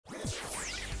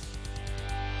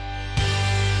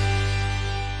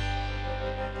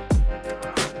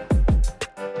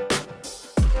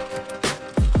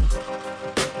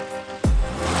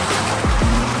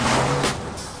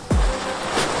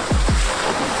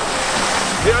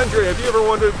Andre, have you ever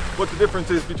wondered what the difference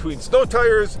is between snow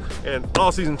tires and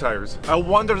all-season tires? I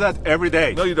wonder that every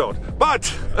day. No, you don't.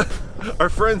 But our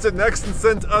friends at Nexen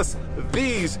sent us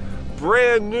these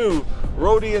brand new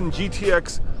Roadian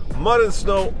GTX mud and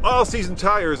snow all-season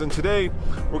tires, and today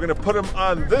we're going to put them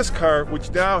on this car, which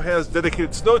now has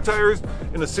dedicated snow tires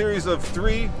in a series of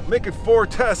 3, make it 4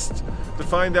 tests to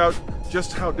find out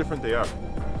just how different they are.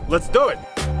 Let's do it.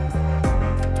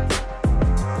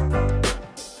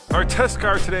 Our test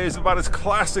car today is about as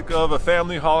classic of a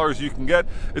family hauler as you can get.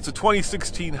 It's a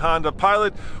 2016 Honda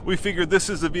Pilot. We figured this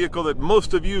is a vehicle that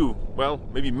most of you, well,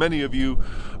 maybe many of you,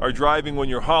 are driving when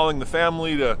you're hauling the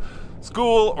family to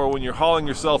school or when you're hauling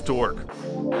yourself to work.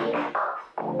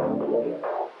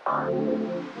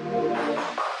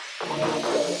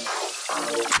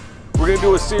 We're going to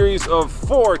do a series of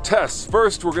 4 tests.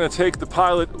 First, we're going to take the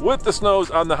Pilot with the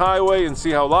snows on the highway and see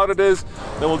how loud it is.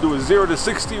 Then we'll do a 0 to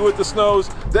 60 with the snows.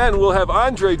 Then we'll have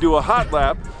Andre do a hot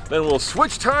lap. Then we'll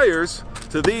switch tires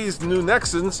to these new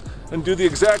Nexens and do the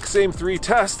exact same 3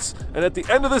 tests. And at the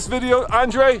end of this video,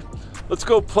 Andre, let's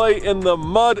go play in the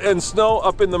mud and snow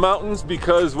up in the mountains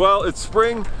because, well, it's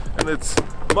spring and it's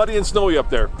muddy and snowy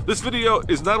up there. This video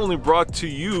is not only brought to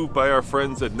you by our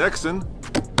friends at Nexen,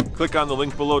 click on the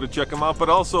link below to check them out, but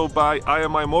also by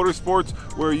IMI Motorsports,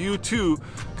 where you too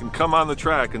can come on the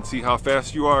track and see how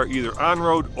fast you are either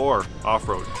on-road or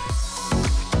off-road.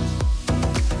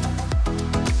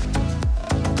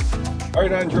 All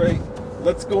right, Andre,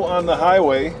 let's go on the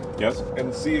highway. Yes.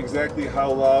 And see exactly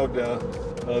how loud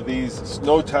these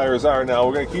snow tires are. Now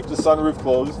we're going to keep the sunroof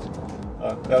closed.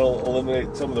 That'll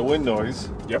eliminate some of the wind noise.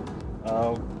 Yep.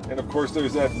 And of course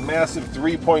there's that massive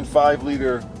 3.5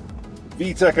 liter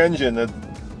VTEC engine that's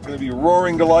going to be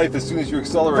roaring to life as soon as you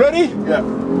accelerate. Ready? Yeah.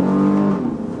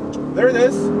 There it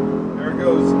is. There it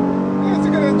goes. Yeah, it's a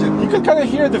good engine. You can kind of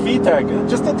hear the VTEC,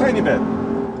 just a tiny bit.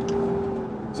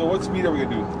 So what speed are we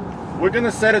going to do? We're going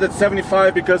to set it at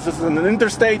 75 because this is an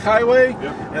interstate highway.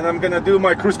 Yep. And I'm going to do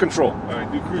my cruise control. All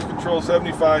right, do cruise control,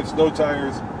 75, snow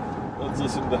tires. Let's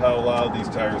listen to how loud these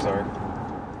tires are.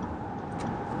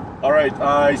 All right,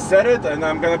 I set it and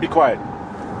I'm going to be quiet.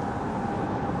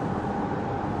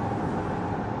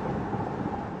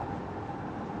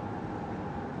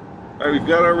 All right, we've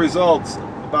got our results,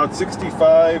 about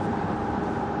 65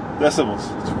 decibels.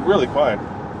 It's really quiet.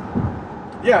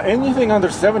 Yeah, anything under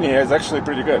 70 is actually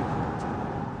pretty good.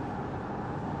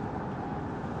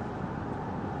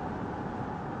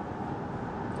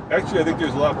 Actually, I think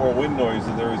there's a lot more wind noise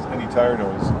than there is any tire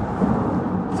noise.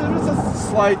 There's a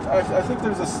slight, I think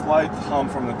there's a slight hum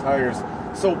from the tires.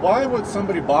 So why would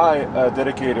somebody buy a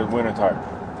dedicated winter tire?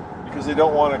 Because they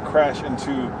don't want to crash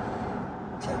into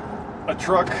a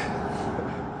truck,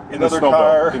 In the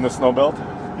snow belt?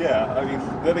 Yeah, I mean,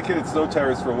 dedicated snow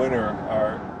tires for winter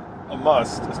are a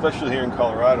must, especially here in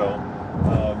Colorado.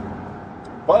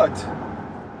 But,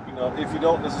 you know, if you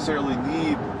don't necessarily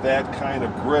need that kind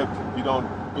of grip, you don't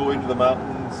go into the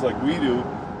mountains like we do,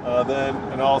 then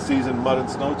an all-season mud and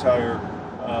snow tire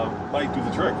might do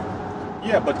the trick.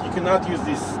 Yeah, but you cannot use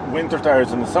these winter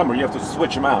tires in the summer. You have to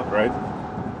switch them out, right?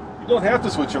 You don't have to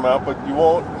switch them out, but you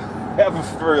won't have them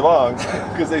for very long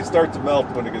because they start to melt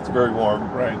when it gets very warm.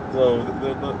 Right. So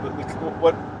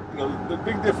the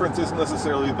big difference isn't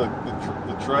necessarily the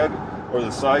tread or the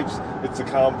sipes, it's the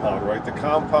compound, right? The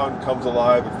compound comes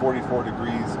alive at 44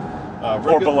 degrees.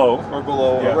 Or below. Or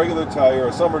below. Yeah. A regular tire,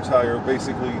 a summer tire,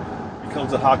 basically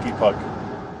becomes a hockey puck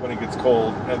when it gets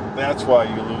cold, and that's why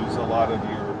you lose a lot of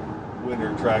your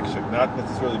winter traction. Not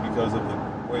necessarily because of the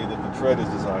way that the tread is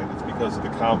designed, it's because of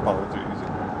the compound that they're using.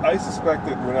 I suspect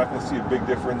that we're not going to see a big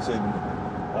difference in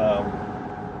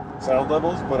sound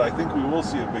levels, but I think we will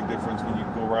see a big difference when you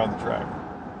go around the track.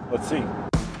 Let's see.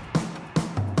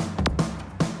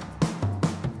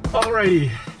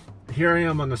 Alrighty, here I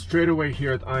am on the straightaway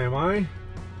here at IMI.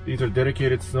 These are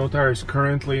dedicated snow tires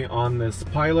currently on this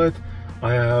Pilot.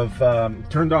 I have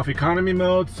turned off economy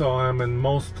mode, so I'm in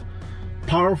most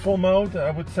powerful mode,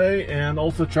 I would say, and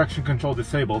also traction control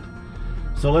disabled.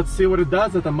 So let's see what it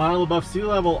does at a mile above sea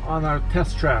level on our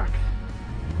test track.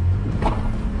 Come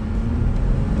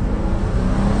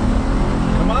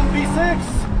on, V6!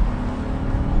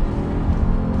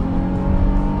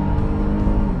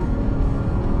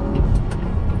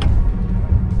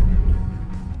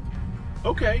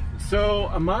 Okay, so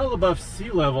a mile above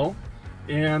sea level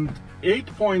and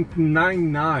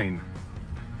 8.99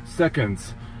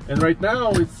 seconds. And right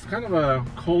now it's kind of a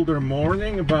colder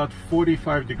morning, about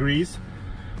 45 degrees.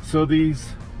 So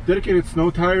these dedicated snow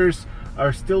tires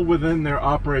are still within their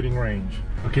operating range.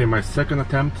 Okay, my second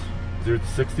attempt, 0 to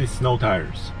 60 snow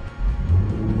tires.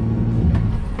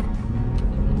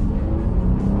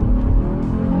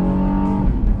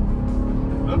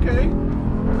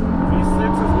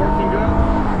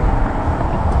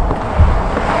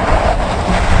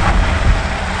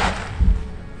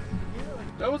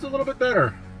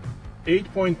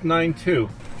 8.92.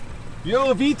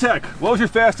 Yellow VTEC. What was your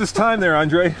fastest time there,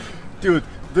 Andre? Dude,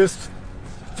 this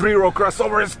 3-row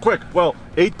crossover is quick. Well,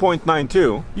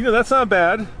 8.92. You know, that's not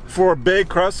bad. For a big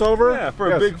crossover? Yeah, for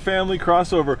a big family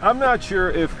crossover. I'm not sure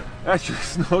if actually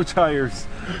snow tires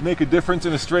make a difference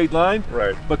in a straight line.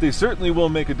 Right. But they certainly will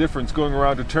make a difference going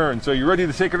around a turn. So you ready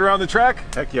to take it around the track?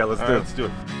 Heck yeah, let's All do right, it. let's do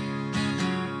it.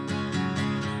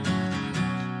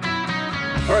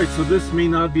 All right, so this may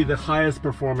not be the highest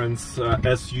performance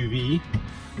SUV,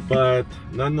 but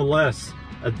nonetheless,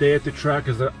 a day at the track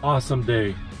is an awesome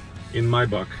day in my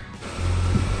book.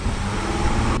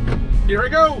 Here I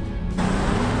go!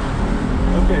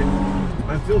 Okay,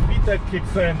 until VTEC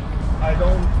kicks in, I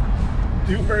don't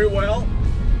do very well.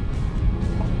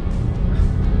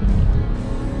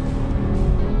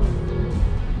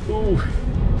 Ooh,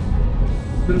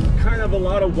 there's kind of a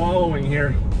lot of wallowing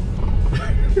here.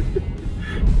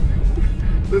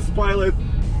 This pilot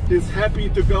is happy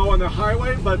to go on the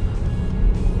highway, but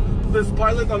this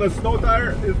pilot on a snow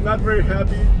tire is not very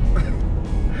happy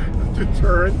to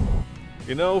turn.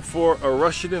 You know, for a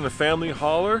Russian and a family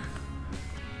hauler,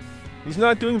 he's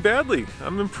not doing badly.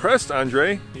 I'm impressed,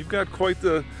 Andre. You've got quite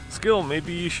the skill.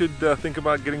 Maybe you should think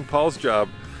about getting Paul's job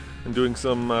and doing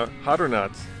some hotter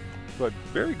knots. But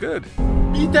very good.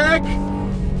 VTEC!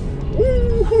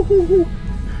 Woo!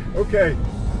 Okay.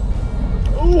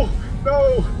 Oh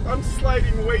no, I'm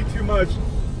sliding way too much.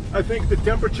 I think the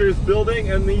temperature is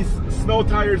building and these snow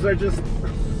tires are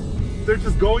they're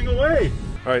just going away.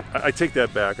 All right, I take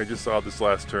that back. I just saw this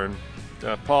last turn.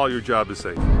 Paul, your job is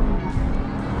safe.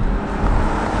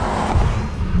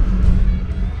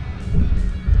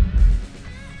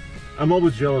 I'm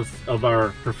always jealous of our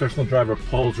professional driver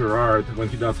Paul Gerard when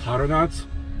he does hotter knots,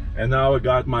 and now I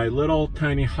got my little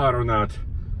tiny hotter knot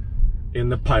in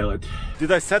the pilot.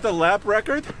 Did I set a lap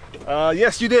record?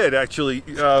 Yes, you did, actually.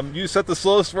 You set the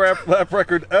slowest lap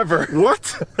record ever.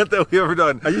 What? that we've ever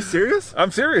done. Are you serious?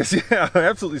 I'm serious, yeah, I'm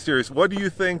absolutely serious. What do you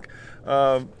think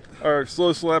our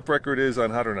slowest lap record is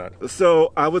on hot or not?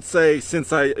 So I would say,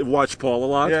 since I watch Paul a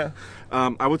lot, yeah.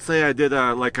 I would say I did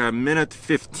like a minute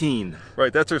 15.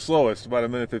 Right, that's our slowest, about a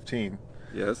minute 15.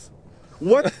 Yes.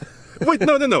 What? Wait,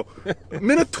 no.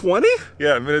 Minute 20?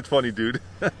 Yeah, a minute 20, dude.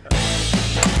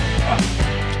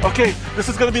 Okay, this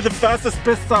is gonna be the fastest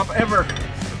pit stop ever.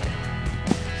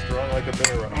 Strong like a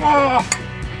bitter rock. Oh!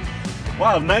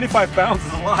 Wow, 95 pounds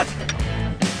is a lot.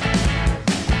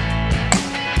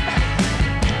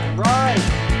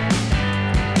 Right.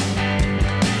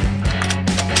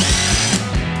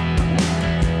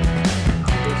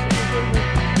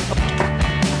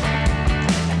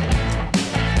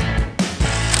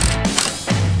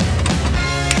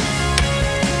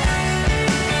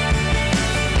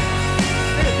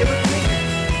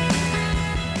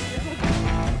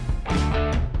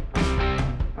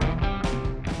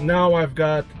 Now I've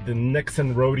got the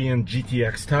Nexen Roadian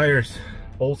GTX tires,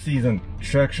 all season,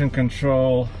 traction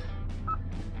control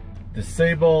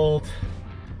disabled,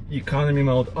 economy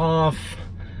mode off.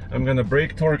 I'm gonna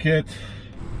brake torque it.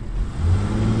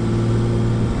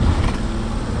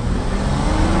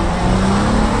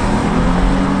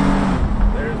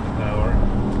 There's the power.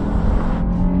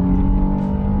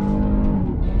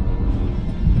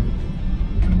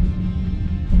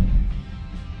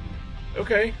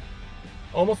 Okay.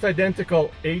 Almost identical,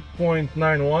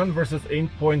 8.91 versus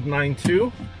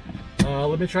 8.92.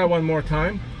 Let me try one more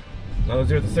time. Another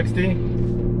 0 to 60.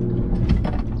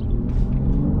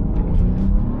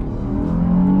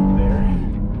 There.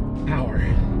 Power.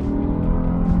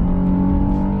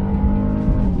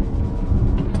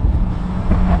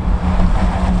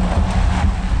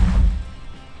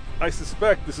 I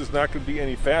suspect this is not going to be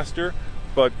any faster,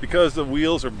 but because the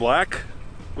wheels are black,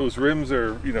 those rims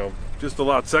are, you know, just a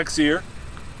lot sexier.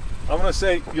 I'm gonna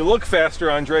say you look faster,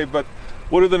 Andre, but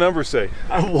what do the numbers say?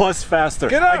 I was faster.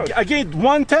 Get out! I gained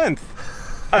 1/10.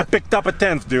 I picked up a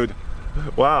 10th, dude.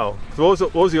 Wow. So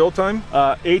what was the old time?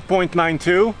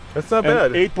 8.92. That's not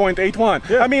bad. 8.81.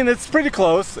 Yeah. I mean, it's pretty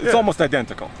close. It's Yeah. almost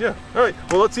identical. Yeah. All right.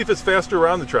 Well, let's see if it's faster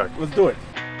around the track. Let's do it.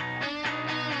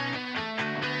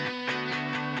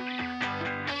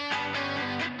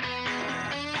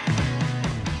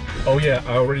 Oh yeah,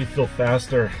 I already feel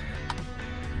faster.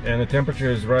 And the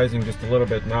temperature is rising just a little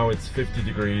bit. Now it's 50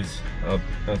 degrees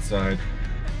outside.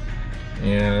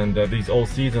 And these all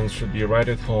seasons should be right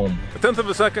at home. A tenth of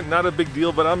a second, not a big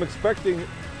deal, but I'm expecting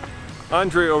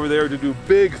Andre over there to do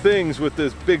big things with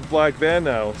this big black van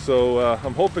now. So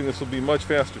I'm hoping this will be much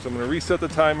faster. So I'm going to reset the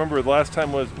time. Remember, the last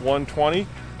time was 1:20,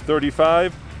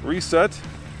 35. Reset.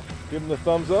 Give him the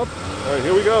thumbs up. All right,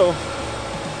 here we go.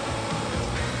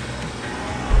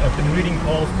 I've been reading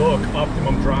Paul's book,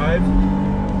 Optimum Drive,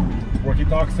 where he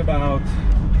talks about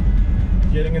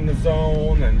getting in the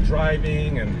zone and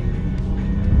driving and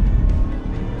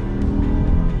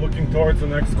looking towards the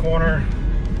next corner,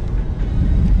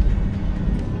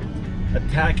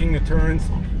 attacking the turns.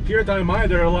 Here at IMI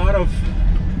there are a lot of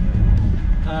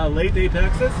late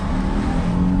apexes,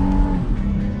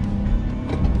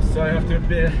 so I have to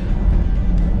be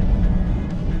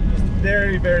just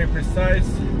very, very precise.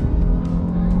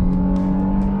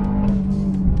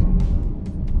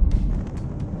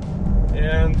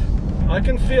 And I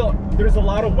can feel there's a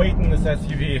lot of weight in this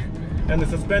SUV, and the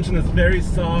suspension is very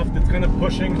soft. It's kind of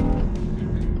pushing.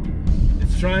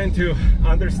 It's trying to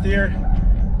understeer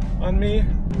on me.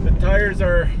 The tires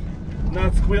are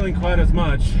not squealing quite as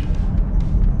much.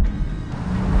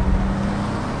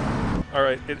 All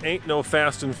right, it ain't no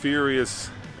Fast and Furious.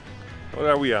 What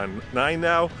are we on? 9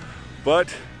 now?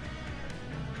 But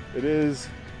it is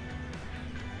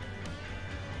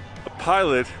a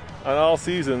pilot on all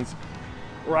seasons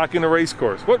rocking a race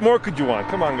course. What more could you want?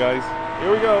 Come on, guys.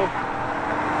 Here we go.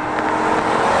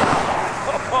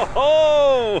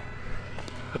 Oh,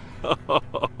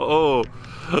 oh,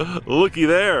 looky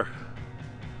there.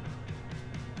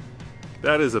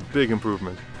 That is a big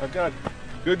improvement. I've got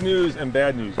good news and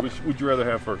bad news. Which would you rather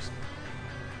have first?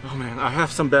 Oh man, I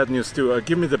have some bad news too.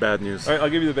 Give me the bad news. All right,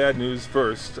 I'll give you the bad news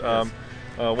first. Yes.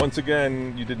 Once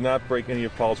again, you did not break any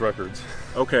of Paul's records.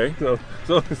 Okay. So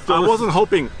I wasn't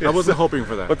hoping. I wasn't hoping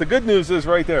for that. But the good news is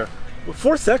right there.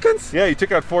 4 seconds? Yeah, you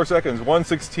took out 4 seconds.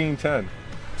 1:16.10.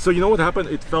 So you know what happened?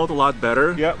 It felt a lot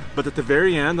better. Yep. But at the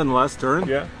very end, on the last turn,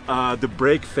 Yeah. The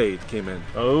brake fade came in.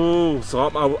 Oh, So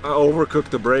I overcooked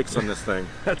the brakes on this thing.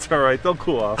 that's all right. They'll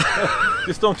cool off.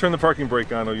 Just don't turn the parking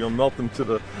brake on, or you'll melt them to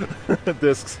the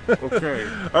discs. Okay.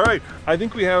 All right. I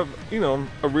think we have,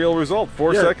 a real result.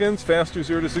 4 Yeah. seconds faster,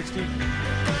 0 to 60.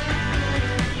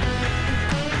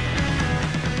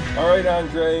 All right,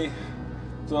 Andre.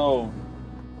 So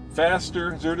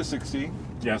faster, 0 to 60.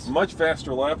 Yes. Much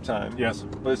faster lap time. Yes.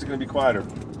 But is it going to be quieter?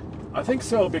 I think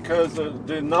so, because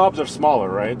the knobs are smaller,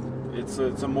 right? It's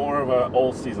a more of an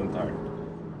all-season tire.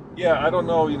 Yeah, I don't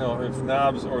know, if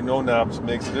knobs or no knobs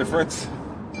makes a difference,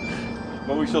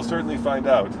 but we shall certainly find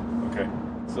out. Okay.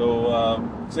 So,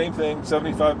 same thing,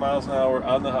 75 miles an hour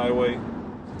on the highway.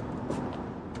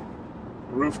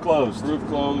 Roof closed. Roof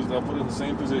closed. I'll put it in the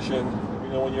same position. Let me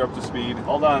know when you're up to speed.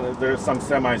 Hold on, there's some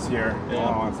semis here. Yeah.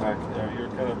 Hold on 1 sec. Yeah, you're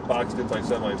kind of boxed in by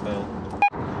semis now.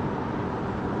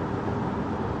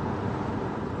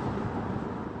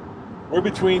 We're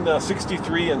between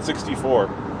 63 and 64.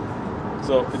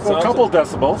 So it So a couple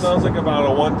decibels. Sounds like about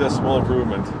a 1 decibel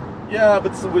improvement. Yeah,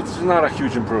 but it's not a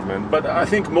huge improvement. But I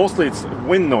think mostly it's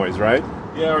wind noise, right?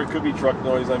 Yeah, or it could be truck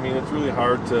noise. I mean, it's really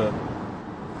hard to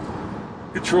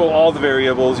control all the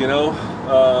variables,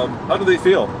 How do they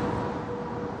feel?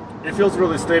 It feels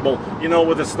really stable.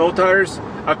 With the snow tires,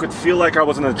 I could feel like I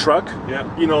was in a truck. Yeah.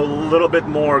 A little bit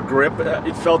more grip.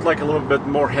 It felt like a little bit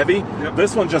more heavy. Yep.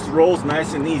 This one just rolls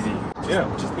nice and easy. Yeah.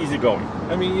 Just easy going.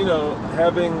 I mean,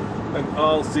 having an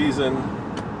all season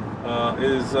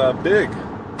is big,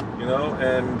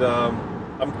 and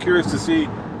I'm curious to see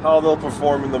how they'll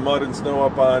perform in the mud and snow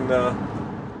up on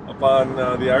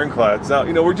the ironclads.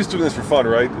 Now, we're just doing this for fun,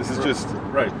 right? This is just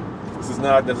Right. This is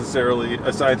not necessarily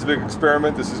a scientific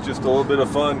experiment. This is just a little bit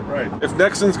of fun. Right. If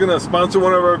Nexen's going to sponsor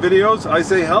one of our videos, I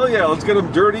say, hell yeah, let's get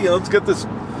them dirty and let's get this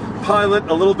pilot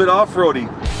a little bit off-roady.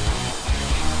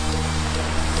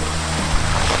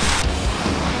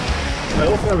 I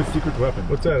also have a secret weapon.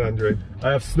 What's that, Andre? I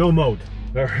have snow mode.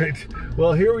 All right.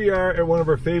 Well, here we are at one of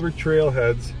our favorite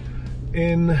trailheads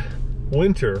in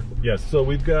winter. Yes. So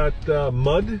we've got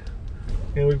mud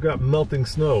and we've got melting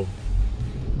snow.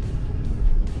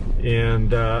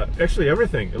 And actually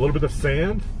everything. A little bit of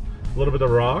sand, a little bit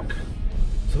of rock.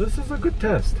 So this is a good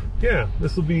test. Yeah,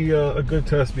 this will be a good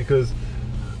test because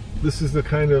this is the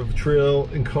kind of trail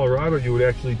in Colorado you would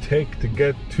actually take to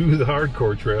get to the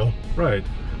hardcore trail. Right.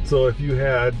 So if you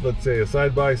had, let's say, a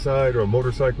side-by-side or a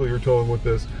motorcycle you're towing with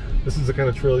this is the kind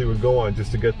of trail you would go on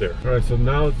just to get there. All right, so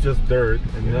now it's just dirt,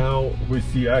 and now we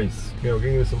see ice. Yeah, we're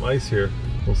getting into some ice here.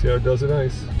 We'll see how it does in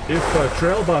ice. If a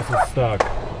trail bus is stuck,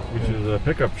 which is a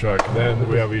pickup truck, then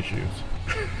we have issues.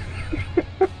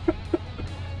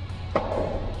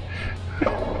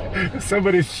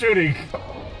 Somebody's shooting.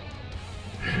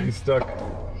 He's stuck.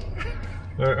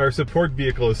 Our support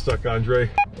vehicle is stuck, Andre.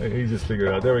 He just figured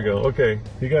it out. There we go. Okay,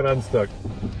 he got unstuck.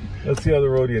 Let's see how the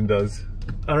Roadian does.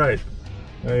 All right.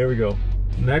 All right, here we go.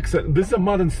 Next, this is a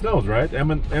mud and snows, right?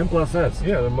 M+S.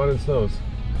 Yeah, the mud and snows.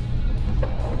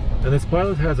 And this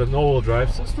pilot has an all-wheel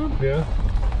drive system. Yeah.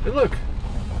 And look,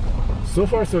 So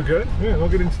far, so good. Yeah, no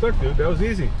getting stuck, dude. That was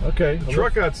easy. Okay. The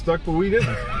truck got stuck, but we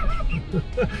didn't.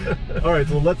 All right,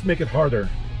 so let's make it harder.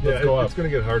 Let's go up. It's going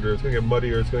to get harder. It's going to get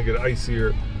muddier. It's going to get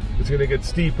icier. It's going to get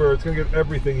steeper. It's going to get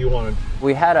everything you want.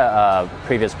 We had a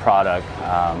previous product,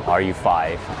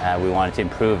 RU5, and we wanted to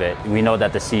improve it. We know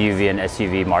that the CUV and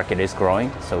SUV market is growing,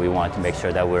 so we wanted to make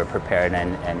sure that we're prepared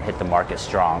and hit the market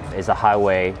strong. It's a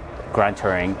highway grand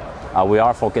touring. We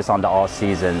are focused on the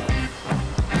all-season.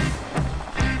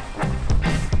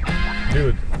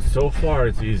 Dude, so far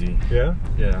it's easy. Yeah?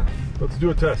 Yeah. Let's do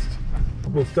a test.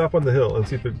 We'll stop on the hill and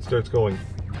see if it starts going.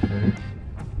 Okay.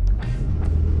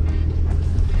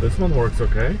 This one works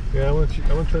okay. Yeah, I want to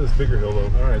try this bigger hill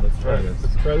though. All right, let's try this.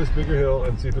 Let's try this bigger hill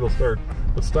and see if it'll start.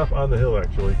 Let's stop on the hill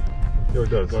actually. See how it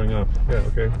does. Going up. Yeah,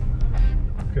 okay.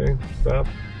 Okay, stop.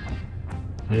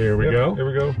 Here we go. Here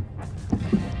we go.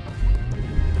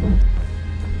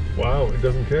 Wow, it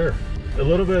doesn't care. A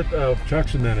little bit of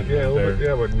traction then. Yeah, a little bit,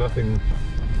 yeah, but nothing.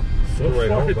 So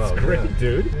far it's great, yeah.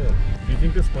 dude. Yeah. Do you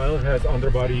think this Pilot has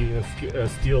underbody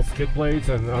steel skid plates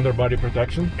and underbody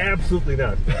protection? Absolutely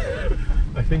not.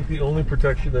 I think the only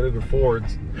protection that it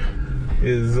affords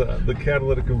is the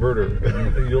catalytic converter.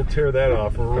 And you'll tear that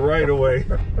off right away.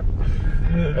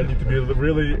 I need to be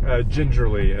really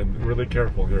gingerly and really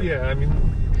careful here. Yeah, I mean,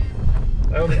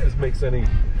 I don't think this makes any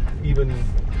even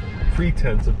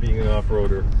pretense of being an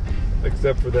off-roader,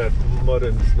 except for that mud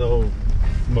and snow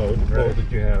mode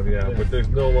that you have, yeah. But there's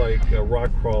no like rock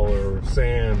crawler or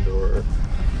sand or,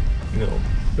 you know,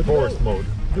 forest mode.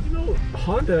 But you know,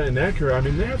 Honda and Acura, I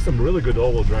mean, they have some really good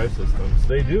all-wheel drive systems.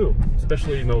 They do.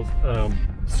 Especially, you know,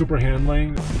 super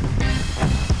handling.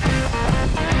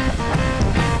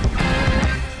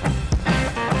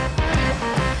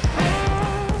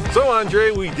 So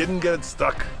Andre, we didn't get it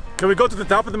stuck. Can we go to the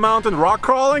top of the mountain rock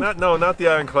crawling? Not the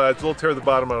ironclads. We'll tear the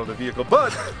bottom out of the vehicle.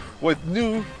 But with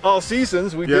new all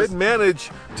seasons, we did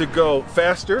manage to go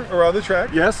faster around the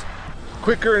track. Yes.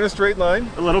 Quicker in a straight line.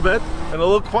 A little bit. And a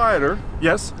little quieter.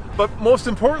 Yes. But most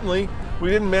importantly,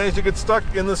 we didn't manage to get stuck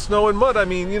in the snow and mud. I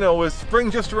mean, you know, with spring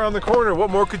just around the corner,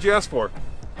 what more could you ask for?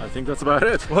 I think that's about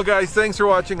it. Well guys, thanks for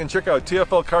watching and check out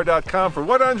tflcar.com for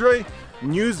what, Andre?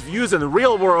 News, views, and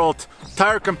real world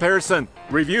tire comparison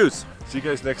reviews. See you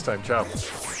guys next time. Ciao.